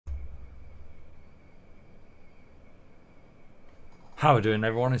How are we doing,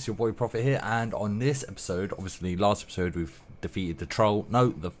 everyone? It's your boy Prophet here, and on this episode, obviously last episode we've defeated the troll,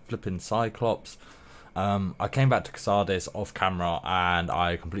 the flipping Cyclops. I came back to Casades off camera and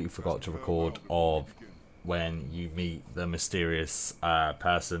I completely forgot to record of when you meet the mysterious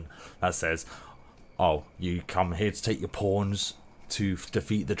person that says, oh, you come here to take your pawns to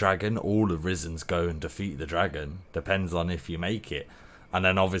defeat the dragon. All the Arisens go and defeat the dragon, depends on if you make it. And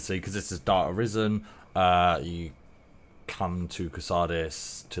then obviously, because this is Dark Arisen, you come to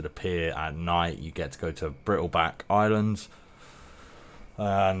Casades to the pier at night. You get to go to Brittleback Island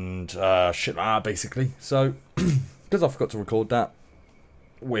and shit like that, basically. So because I forgot to record that,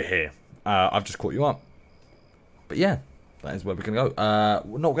 we're here. I've just caught you up, but yeah, that is where we're gonna go.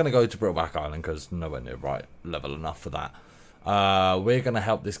 We're not gonna go to Brittleback Island because nowhere near right level enough for that. We're gonna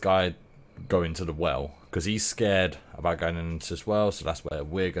help this guy go into the well because he's scared about going into this well, so that's where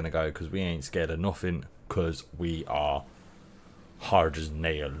we're gonna go because we ain't scared of nothing, because we are hard as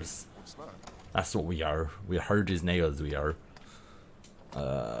nails. That's what we are. We're hard as nails, we are.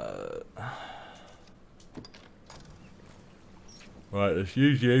 Right, let's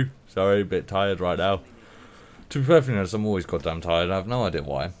use you. Sorry, a bit tired right now. To be perfectly honest, I'm always goddamn tired. I have no idea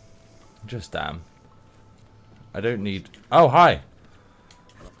why. Just damn. I don't need... Oh, hi!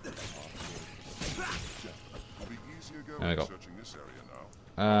 There we go.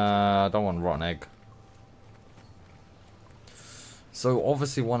 I don't want rotten egg. So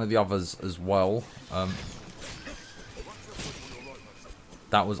obviously one of the others as well,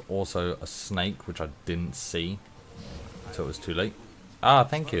 that was also a snake, which I didn't see until it was too late. Ah,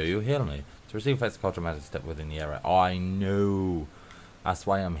 thank you, you healed me. To receive effects of automatic step within the area. Oh, I know. That's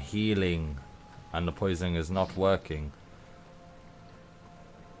why I'm healing. And the poisoning is not working.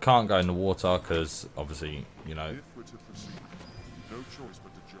 Can't go in the water because obviously, you know,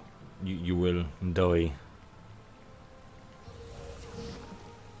 you will die.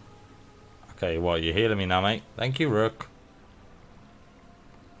 Okay, well, you're healing me now, mate. Thank you, Rook.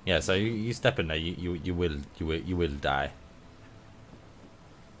 Yeah, so you step in there, you will die.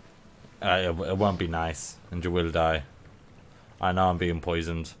 It won't be nice, and you will die. I know I'm being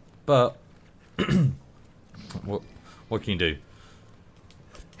poisoned, but what can you do?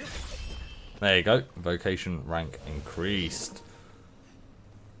 There you go. Vocation rank increased.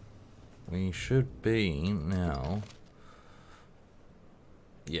 We should be now.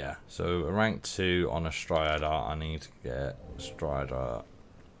 Yeah, so rank 2 on a Strider. I need to get Strider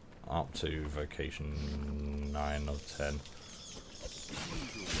up to vocation 9 of 10.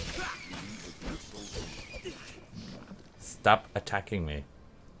 Stop attacking me.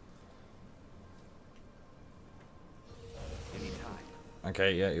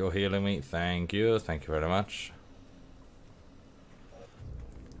 Okay, yeah, you're healing me. Thank you. Thank you very much.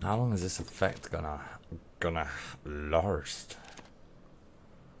 How long is this effect gonna last?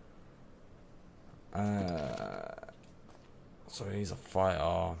 So he's a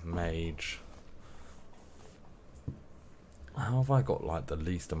fighter, mage. How have I got like the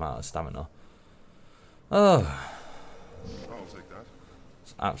least amount of stamina? Oh, I'll take that.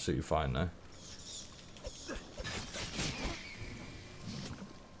 It's absolutely fine though.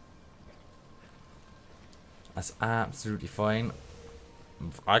 That's absolutely fine.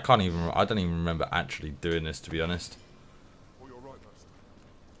 I don't even remember actually doing this, to be honest.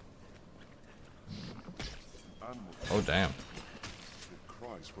 Oh damn.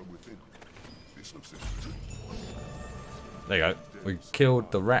 There you go. We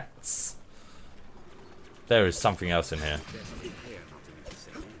killed the rats. There is something else in here.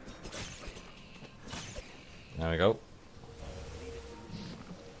 There we go.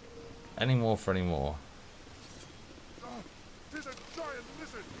 Any more for any more?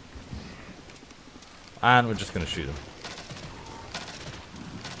 And we're just gonna shoot them.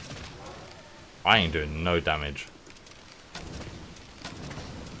 I ain't doing no damage.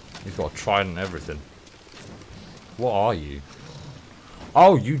 He's got a trident and everything. What are you?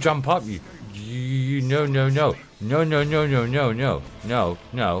 Oh, you jump up. You no.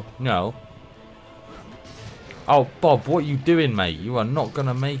 Oh, Bob, what are you doing, mate? You are not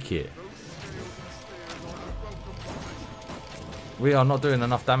gonna make it. We are not doing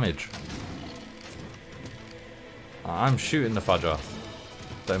enough damage. I'm shooting the fudger.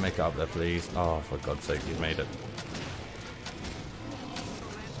 Don't make it up there, please. Oh, for God's sake, you've made it.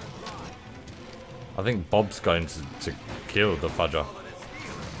 I think Bob's going to kill the fudger.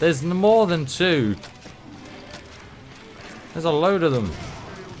 There's more than 2. There's a load of them.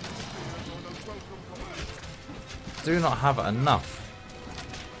 Do not have enough.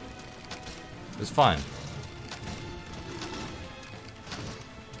 It's fine.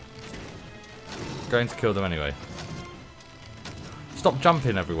 Going to kill them anyway. Stop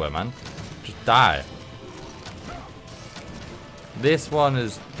jumping everywhere, man. Just die. This one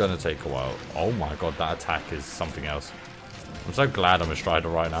is gonna take a while. Oh my god, that attack is something else. I'm so glad I'm a strider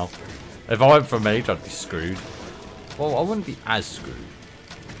right now. If I went for mage, I'd be screwed. Well, I wouldn't be as screwed.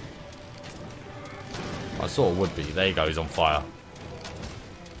 I sort of would be. There you go, he's on fire.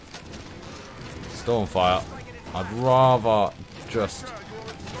 Still on fire. I'd rather just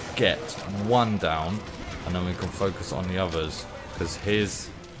get one down and then we can focus on the others. Because his...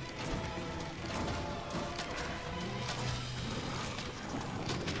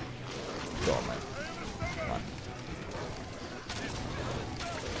 Go on, mate. Right.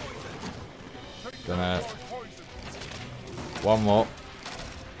 Gonna... One more.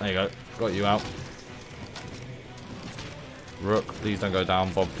 There you go. Got you out. Rook, please don't go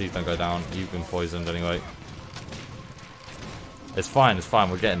down. Bob, please don't go down. You've been poisoned anyway. It's fine, it's fine.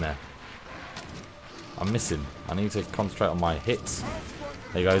 We're getting there. I'm missing. I need to concentrate on my hits.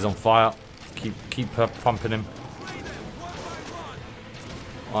 There you go. He's on fire. Keep pumping him.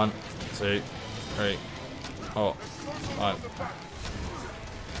 1, 2, 3, 4, 5.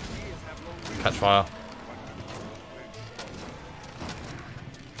 Catch fire.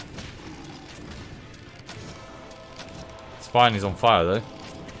 It's fine. He's on fire though.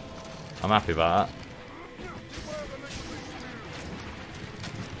 I'm happy about that.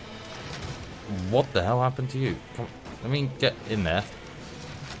 What the hell happened to you? Come, let me get in there.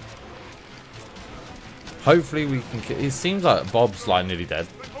 Hopefully we can... It seems like Bob's like nearly dead.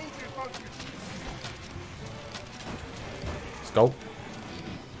 Let's go.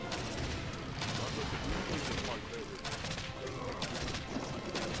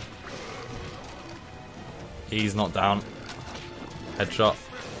 He's not down. Headshot.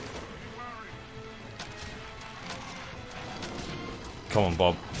 Come on,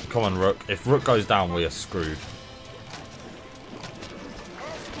 Bob. Come on, Rook. If Rook goes down, we are screwed.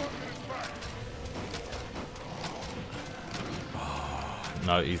 Oh,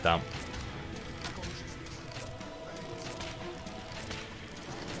 no, he's down.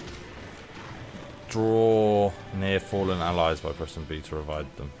 Draw near fallen allies by pressing B to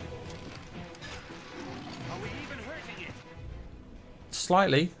revive them.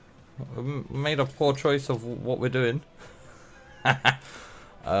 Slightly. We made a poor choice of what we're doing.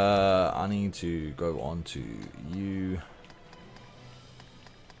 I need to go on to you.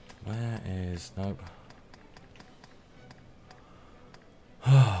 Where is... Nope.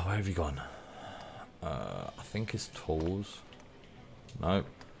 Where have you gone? I think it's tools. Nope.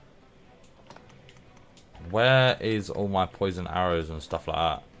 Where is all my poison arrows and stuff like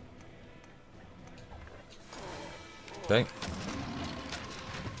that? Okay.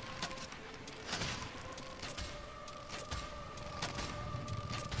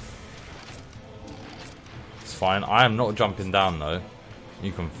 Fine. I am not jumping down though.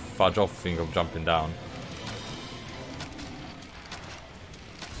 You can fudge off think I'm jumping down.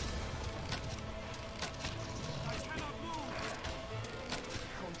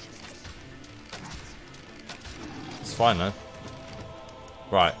 It's fine though.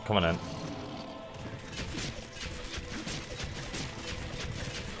 Right, come on in.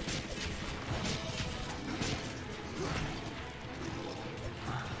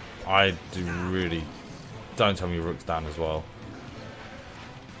 I do really... Don't tell me Rook's down as well.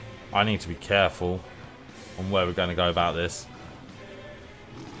 I need to be careful on where we're going to go about this.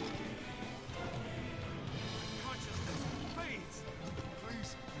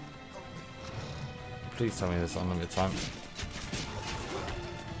 Please tell me there's unlimited time.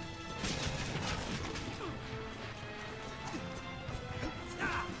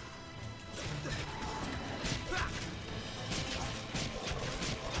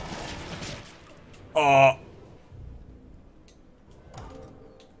 Oh!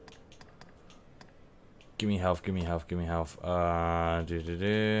 Give me health, give me health, give me health. I don't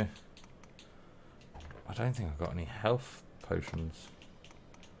think I've got any health potions.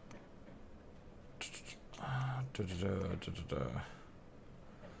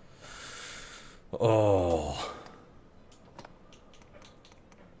 Oh.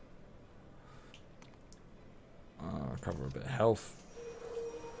 Recover a bit of health.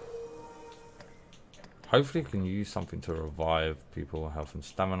 Hopefully I can use something to revive people with health and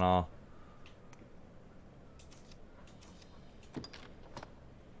stamina.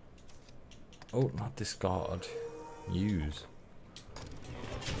 Oh, not discard. Use.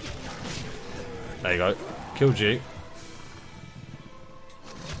 There you go. Killed you.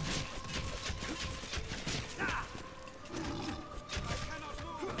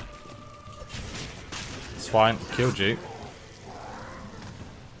 It's fine. Killed you.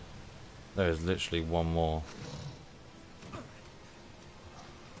 There is literally one more.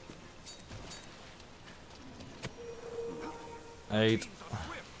 Aid.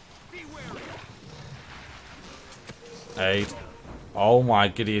 Aid. Oh my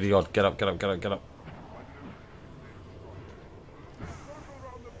giddy idiot. Get up, get up, get up, get up.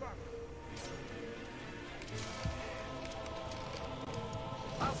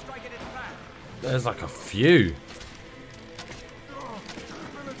 There's like a few.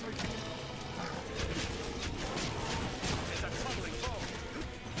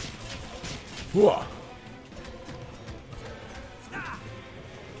 Whoa.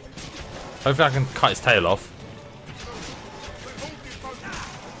 Hopefully I can cut his tail off.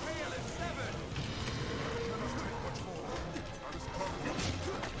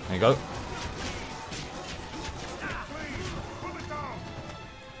 There you go.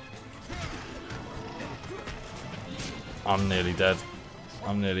 I'm nearly dead.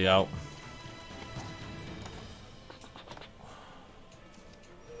 I'm nearly out.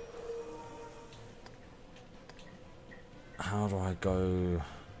 How do I go?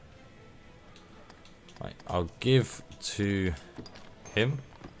 Right, I'll give to him.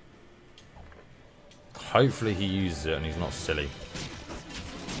 Hopefully he uses it and he's not silly.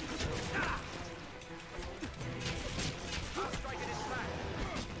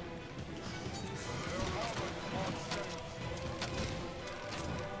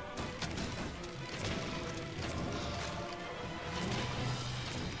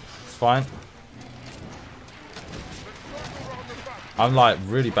 It's fine. I'm like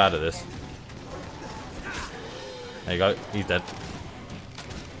really bad at this. There you go, he's dead.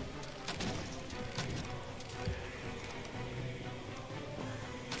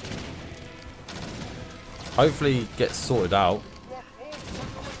 Hopefully he gets sorted out.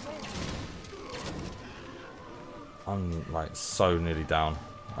 I'm like so nearly down.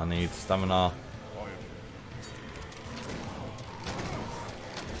 I need stamina.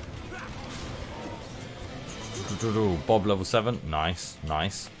 Bob level 7. Nice,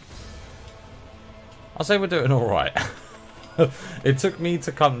 nice. I'll say we're doing alright. It took me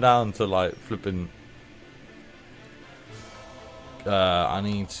to come down to like flipping. I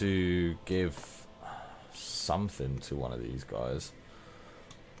need to give something to one of these guys.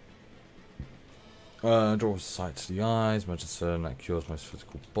 Draw sight to the eyes, medicine that cures most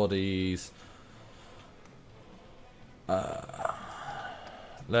physical bodies.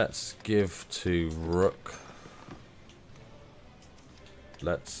 Let's give to Rook.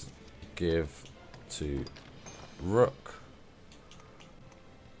 Let's give to Rook.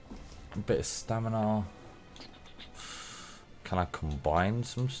 A bit of stamina. Can I combine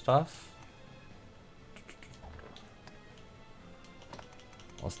some stuff?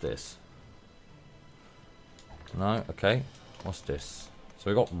 What's this? No, okay. What's this? So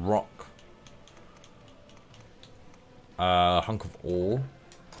we got rock. Hunk of ore.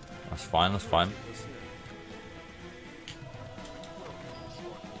 That's fine, that's fine.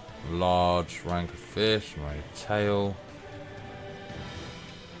 Large rank of fish, my tail.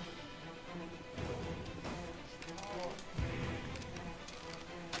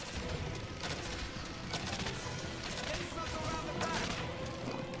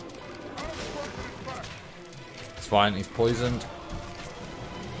 It's fine, he's poisoned.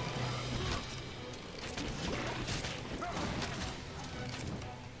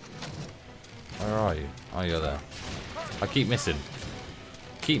 Where are you? Oh, you're there. I keep missing.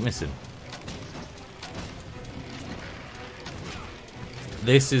 Keep missing.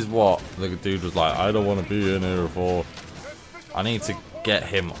 This is what the dude was like, I don't want to be in here for. I need to get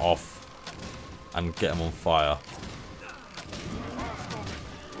him off and get him on fire.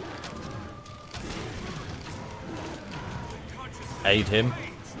 Aid him.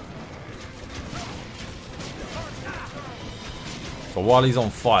 So while he's on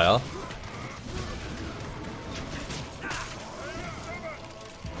fire,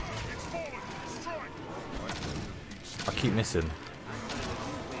 I keep missing.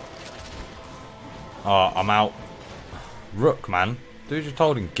 Oh, I'm out. Rook, man. Dude just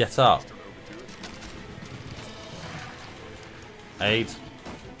told him, get up. Aid.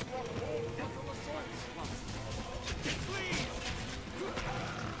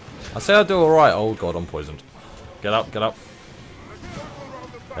 I say I do alright. Oh god, I'm poisoned. Get up, get up.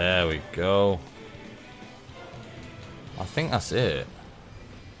 There we go. I think that's it.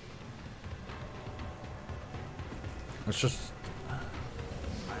 It's just...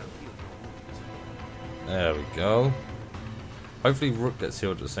 There we go. Hopefully Rook gets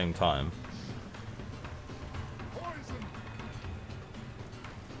healed at the same time.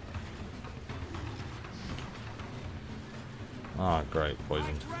 Ah, great,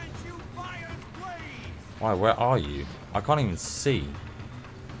 poisoned. Why, where are you? I can't even see.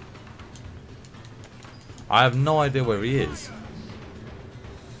 I have no idea where he is.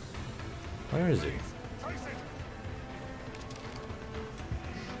 Where is he?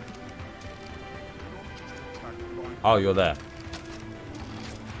 Oh, you're there.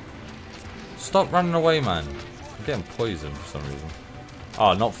 Stop running away, man. I'm getting poisoned for some reason.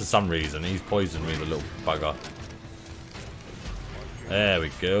 Oh, not for some reason. He's poisoned me, the little bugger. There we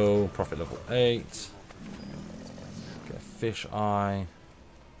go. Profit level 8. Get a fish eye.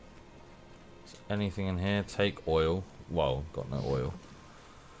 Is there anything in here? Take oil. Whoa, got no oil.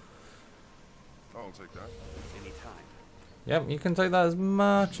 I'll take that. Anytime. Yep, you can take that as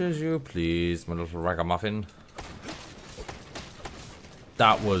much as you please, my little ragamuffin.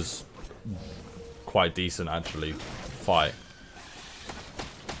 That was quite decent, actually. Fight.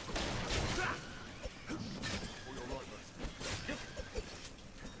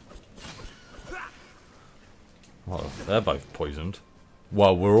 Well, they're both poisoned.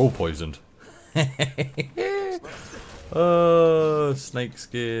 Well, we're all poisoned. Oh, snake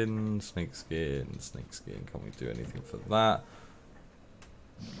skin, snake skin, snake skin. Can we do anything for that?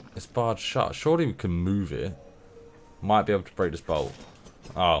 It's barred shut. Surely we can move it. Might be able to break this bolt.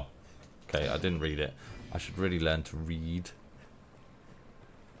 Oh, okay. I didn't read it. I should really learn to read.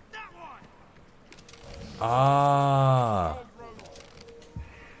 Ah.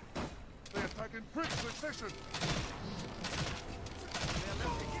 They attack in quick succession.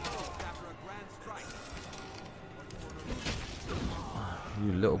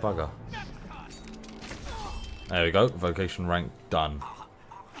 You little bugger. There we go. Vocation rank done.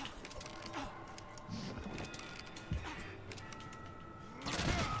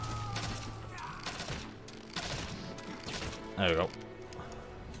 There we go.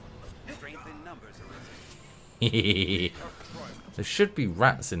 Strength in numbers, Arisen. There should be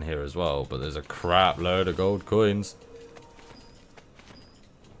rats in here as well, but there's a crap load of gold coins.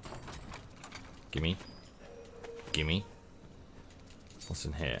 Gimme. Gimme. What's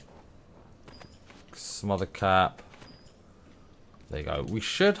in here? Smother cap. There you go. We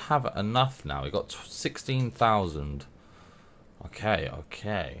should have enough now. We got 16,000. Okay,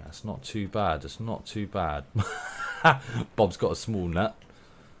 okay. That's not too bad. That's not too bad. Bob's got a small nut.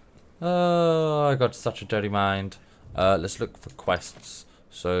 Oh, I got such a dirty mind. Let's look for quests.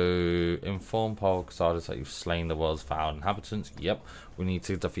 So, inform Polksadis that you've slain the world's foul inhabitants. Yep. We need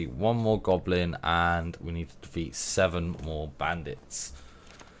to defeat 1 more goblin and we need to defeat 7 more bandits.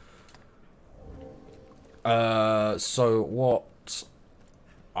 So what?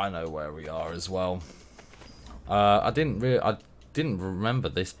 I know where we are as well. I didn't remember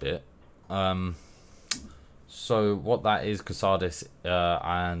this bit. So what that is, Casadis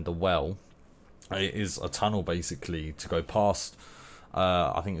and the well, it is a tunnel basically to go past.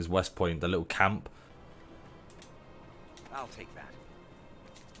 I think it's West Point, the little camp. I'll take that.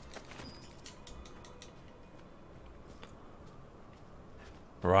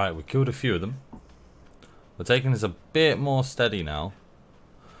 Right, we killed a few of them. We're taking this a bit more steady now.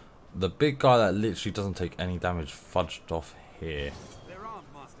 The big guy that literally doesn't take any damage fudged off here. They're armed,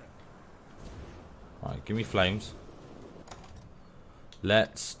 master. Right, give me flames.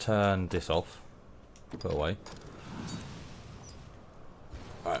 Let's turn this off. Put away.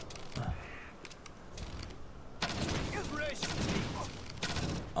 Right.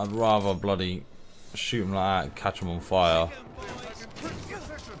 I'd rather bloody shoot him like that, catch him on fire.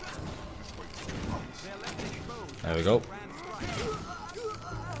 There we go.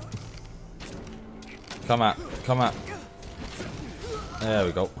 Come at, come at. There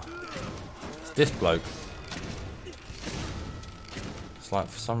we go. It's this bloke. It's like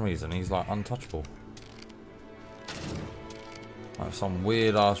for some reason he's like untouchable. Like for some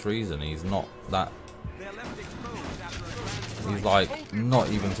weird ass reason he's not that. He's like not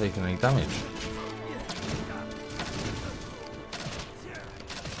even taking any damage.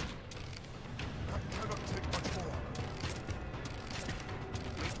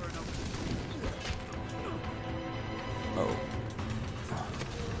 Oh.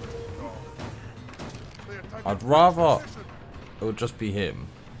 I'd rather it would just be him,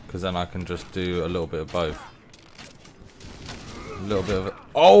 because then I can just do a little bit of both. A little bit of it.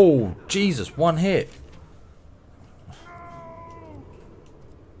 Oh, Jesus, 1 hit.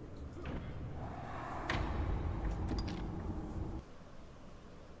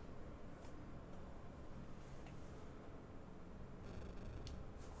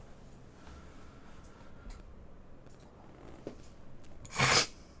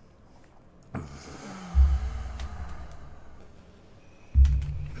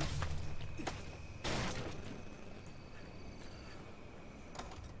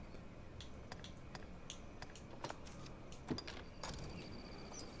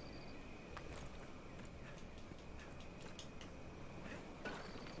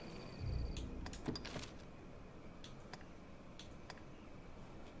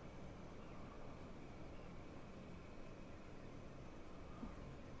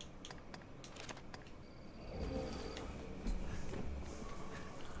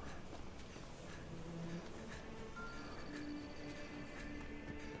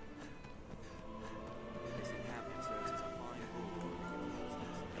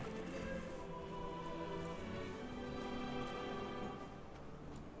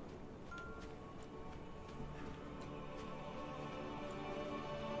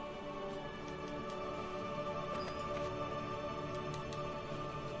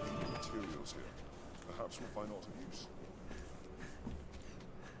 Perhaps we'll find art of use.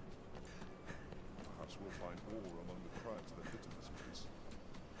 Perhaps we'll find ore among the crags that fit in this place.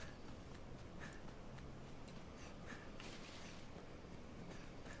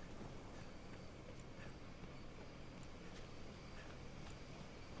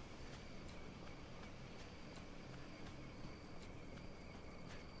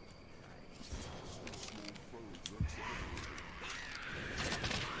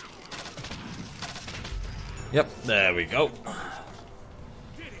 Yep, there we go.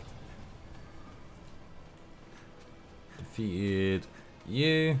 Defeated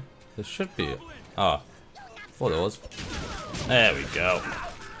you. There should be it. Ah, thought there was. There we go.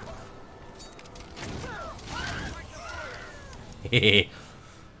 Hehe.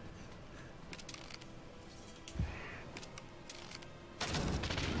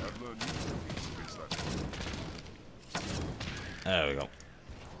 There we go.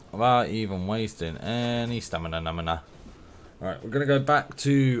 Without even wasting any stamina. Alright, we're gonna go back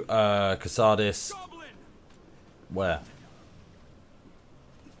to Casadis. Where?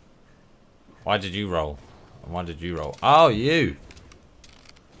 Why did you roll? Why did you roll? Oh, you!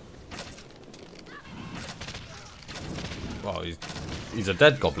 Well, he's a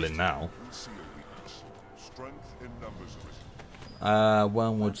dead goblin now.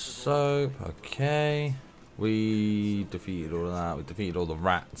 Wormwood soap, okay. We defeated all of that. We defeated all the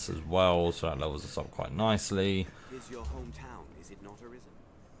rats as well, so that levels us up quite nicely. Is your hometown, is it not Arisen?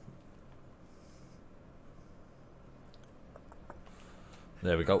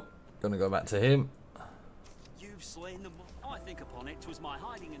 There we go. Gonna go back to him. You've slain them. I think upon it, 'twas my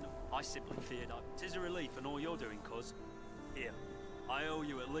hiding in them. I simply feared I. 'Tis a relief in all you're doing, cuz. Here, I owe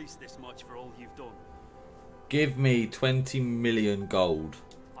you at least this much for all you've done. Give me 20 million gold.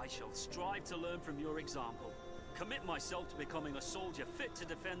 I shall strive to learn from your example. Commit myself to becoming a soldier fit to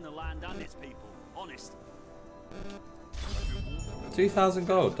defend the land and its people. Honest. 2,000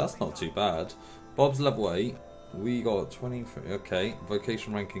 gold. That's not too bad. Bob's level 8. We got 23. Okay.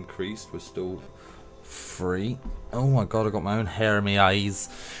 Vocation rank increased. We're still free. Oh my god, I got my own hair in my eyes.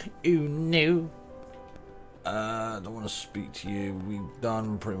 Ooh no. Don't want to speak to you. We've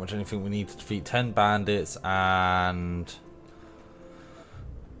done pretty much anything we need to defeat 10 bandits and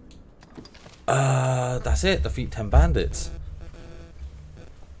that's it. Defeat 10 bandits.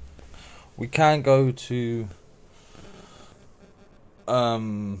 We can go to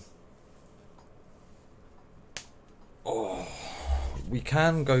we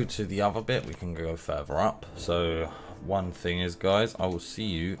can go to the other bit. We can go further up. So one thing is, guys, I will see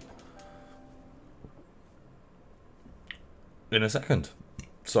you in a second.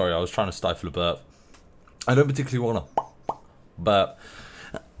 Sorry, I was trying to stifle a burp. I don't particularly want to burp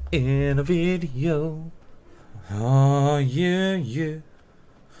in a video. Oh yeah, yeah.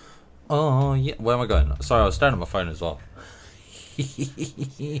 Oh yeah. Where am I going? Sorry, I was staring at my phone as well.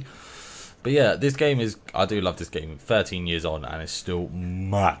 But yeah, this game is, I do love this game. 13 years on and it's still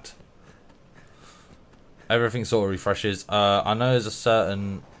mad. Everything sort of refreshes. I know there's a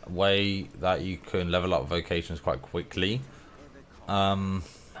certain way that you can level up vocations quite quickly. Are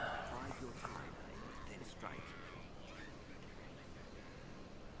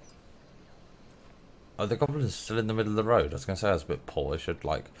the goblins still in the middle of the road? I was going to say that's a bit poor. They should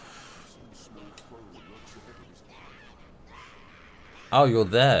like... Oh, you're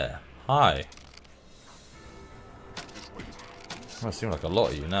there. Hi. Must seem like a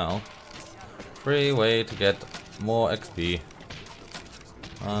lot of you now. Free way to get more XP.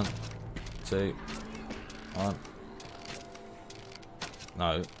 1, 2, 1.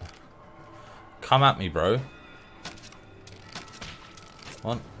 No. Come at me, bro.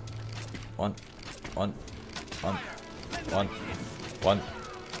 1, 1, 1, 1, 1, 1,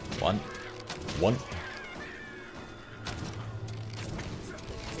 1, 1.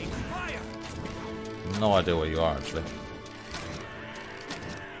 No idea where you are, actually.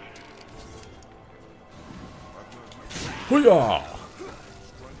 Hoo-yah!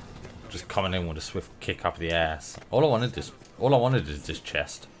 Just coming in with a swift kick up the ass. All I wanted is this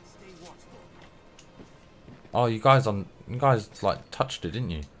chest. Oh, you guys like touched it,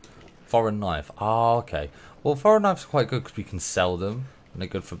 didn't you? Foreign knife. Oh, okay. Well, foreign knives are quite good because we can sell them, and they're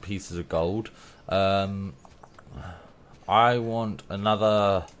good for pieces of gold. I want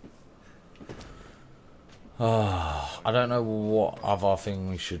another. I don't know what other thing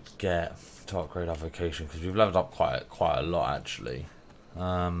we should get to upgrade our vocation because we've leveled up quite a lot actually.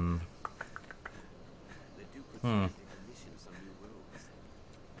 I'm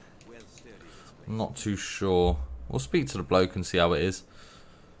not too sure. We'll speak to the bloke and see how it is.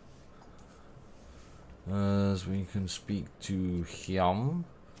 As we can speak to him.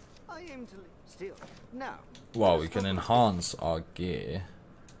 I aim to Still, now. Well, we can enhance our gear.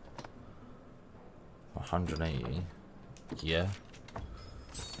 180. Yeah.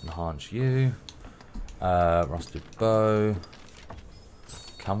 Enhance you. Rusted bow.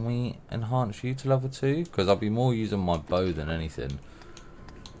 Can we enhance you to level 2? Because I'll be more using my bow than anything.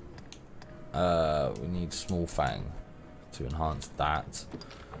 We need small fang to enhance that.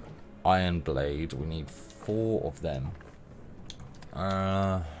 Iron blade. We need 4 of them.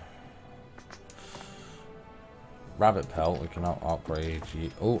 Rabbit pelt. We can upgrade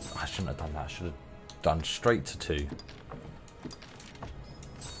you. Oh, I shouldn't have done that. I should have done straight to 2.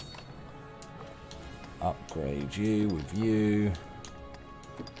 Upgrade you with you.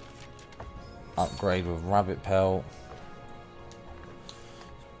 Upgrade with rabbit pelt.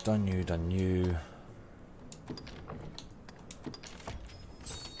 Done you, done you.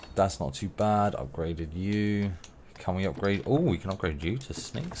 That's not too bad. Upgraded you. Can we upgrade? Oh, we can upgrade you to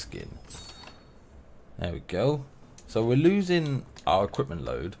snake skin. There we go. So we're losing our equipment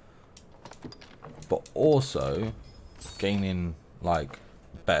load, but also gaining like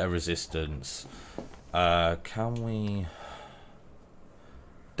better resistance. Can we?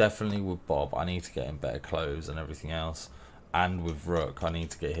 Definitely with Bob, I need to get him better clothes and everything else. And with Rook, I need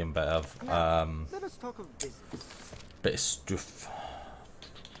to get him better. Let us talk of business. Bit of stuff.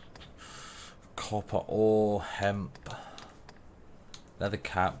 Copper ore, hemp, leather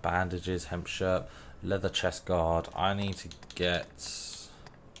cap, bandages, hemp shirt, leather chest guard. I need to get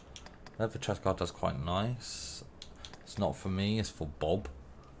leather chest guard. Does quite nice. It's not for me. It's for Bob.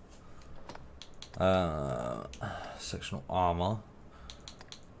 Sectional armor.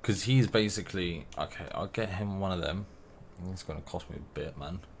 Because he's basically... Okay, I'll get him one of them. It's going to cost me a bit,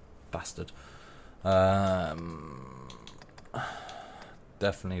 man. Bastard.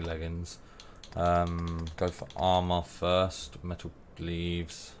 Definitely leggings. Go for armor first. Metal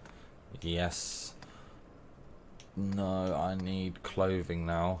leaves. Yes. No, I need clothing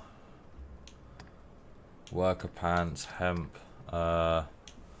now. Worker pants, hemp. One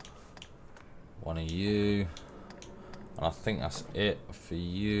of you. And I think that's it for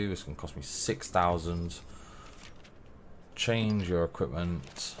you. It's going to cost me 6,000. Change your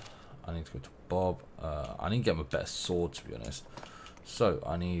equipment. I need to go to Bob. I need to get him a better sword, to be honest. So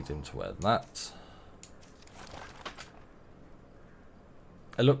I need him to wear that.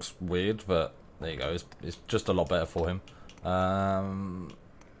 It looks weird, but there you go. It's just a lot better for him.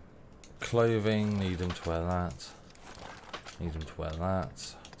 Clothing. Need him to wear that. Need him to wear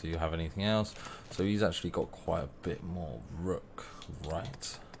that. Do you have anything else? So he's actually got quite a bit more Rook,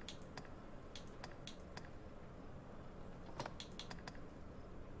 right?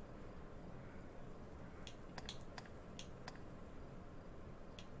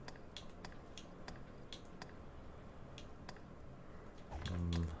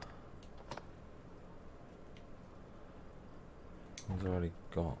 He's already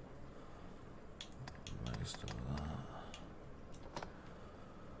got most of that.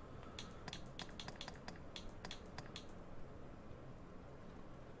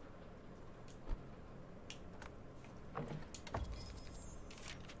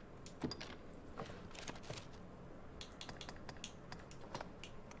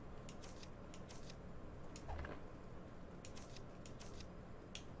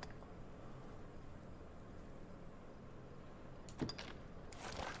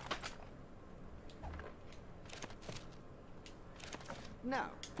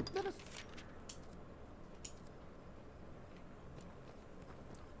 Now, let us...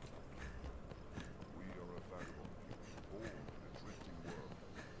 We are a vagabond people, born in a drifting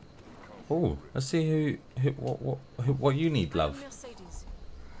world. Oh, let's see what you need, I'm love. Mercedes.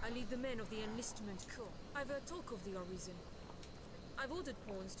 I lead the men of the enlistment corps. I've heard talk of the Arisen. I've ordered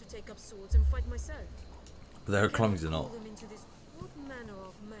pawns to take up swords and fight myself. But they're Can clumsy, you not. pull them into this? What manner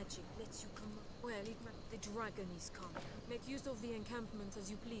of magic lets you come up? Well, the dragon is come. Make use of the encampment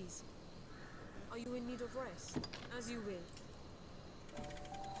as you please. Are you in need of rest? As you will.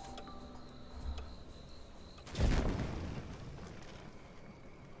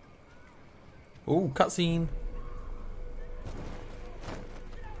 Oh, cutscene.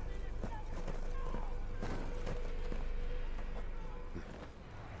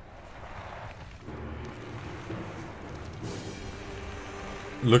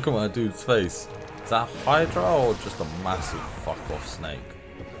 Look at my dude's face. Is that Hydra or just a massive fuck off snake?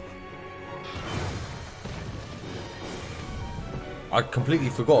 I completely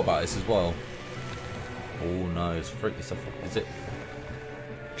forgot about this as well. Oh no, it's freaky. Is it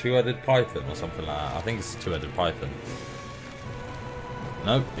two-headed python or something like that? I think it's a two-headed python.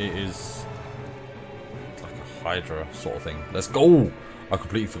 No, it is like a Hydra sort of thing. Let's go! I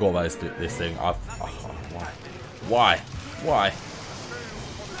completely forgot about this thing. Why? Why?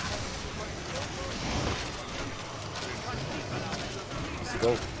 Let's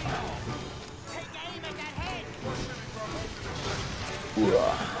go.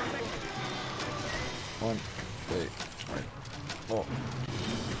 One, two, three, four.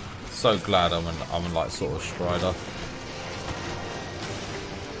 So glad I'm in like sort of Strider.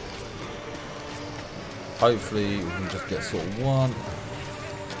 Hopefully we can just get sort of one.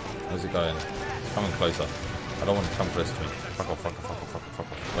 How's it going? Coming closer. I don't want to come close to me. Fuck off, fuck off, fuck off, fuck off,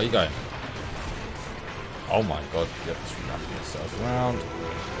 fuck off. Where are you going? Oh my god, yep, just wrapping yourself around.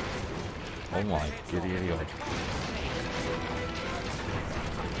 Oh my giddy idiot.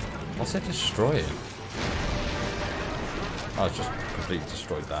 What's it destroying? Oh, it's just completely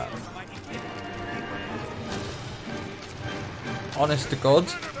destroyed that. Honest to God,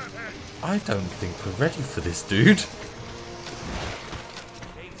 I don't think we're ready for this, dude.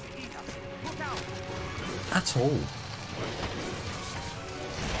 At all.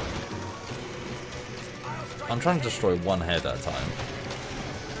 I'm trying to destroy one head at a time.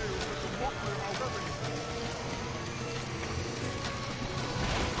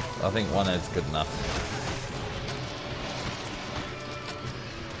 I think one head's good enough.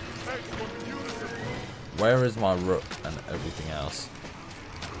 Where is my Rook and everything else?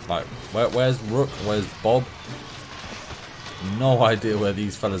 Like, where's Rook? Where's Bob? No idea where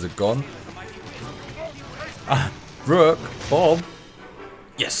these fellas have gone. Rook, Bob.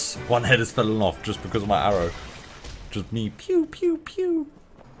 Yes, one head has fallen off just because of my arrow. Just me, pew, pew, pew.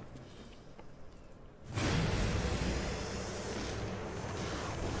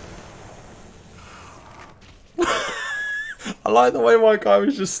 I like the way my guy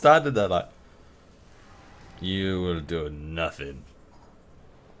was just standing there like, you will do nothing.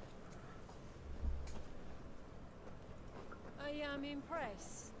 I am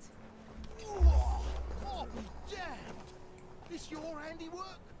impressed. Oh, be damned! This your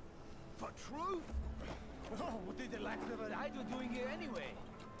handiwork? For true? Oh, what did the lack of an idol doing here anyway?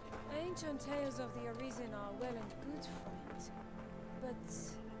 Ancient tales of the Arisen are well and good, friend. But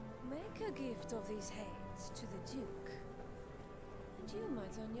make a gift of these heads to the Duke, and you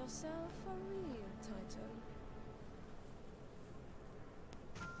might earn yourself a real title.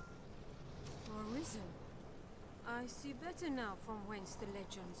 Arisen. I see better now from whence the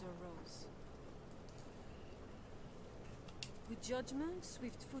legends arose. Good judgment,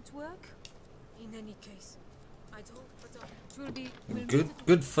 swift footwork. In any case, I'd hope that it will be...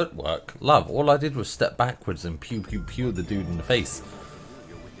 Good footwork. Love, all I did was step backwards and pew pew pew the dude in the face.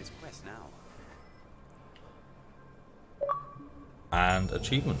 With this quest now. And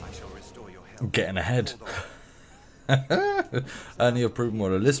achievement. I shall restore your health. Getting ahead. Earning approval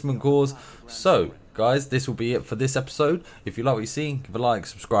on a listman cause. So, guys, this will be it for this episode. If you like what you see, give a like,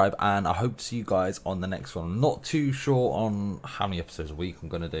 subscribe, and I hope to see you guys on the next one. I'm not too sure on how many episodes a week I'm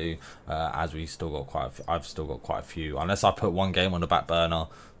gonna do, as we still got quite a few. I've still got quite a few, unless I put one game on the back burner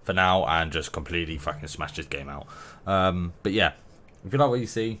for now and just completely fucking smash this game out. But yeah, if you like what you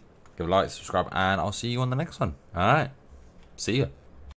see, give a like, subscribe, and I'll see you on the next one. All right, see ya.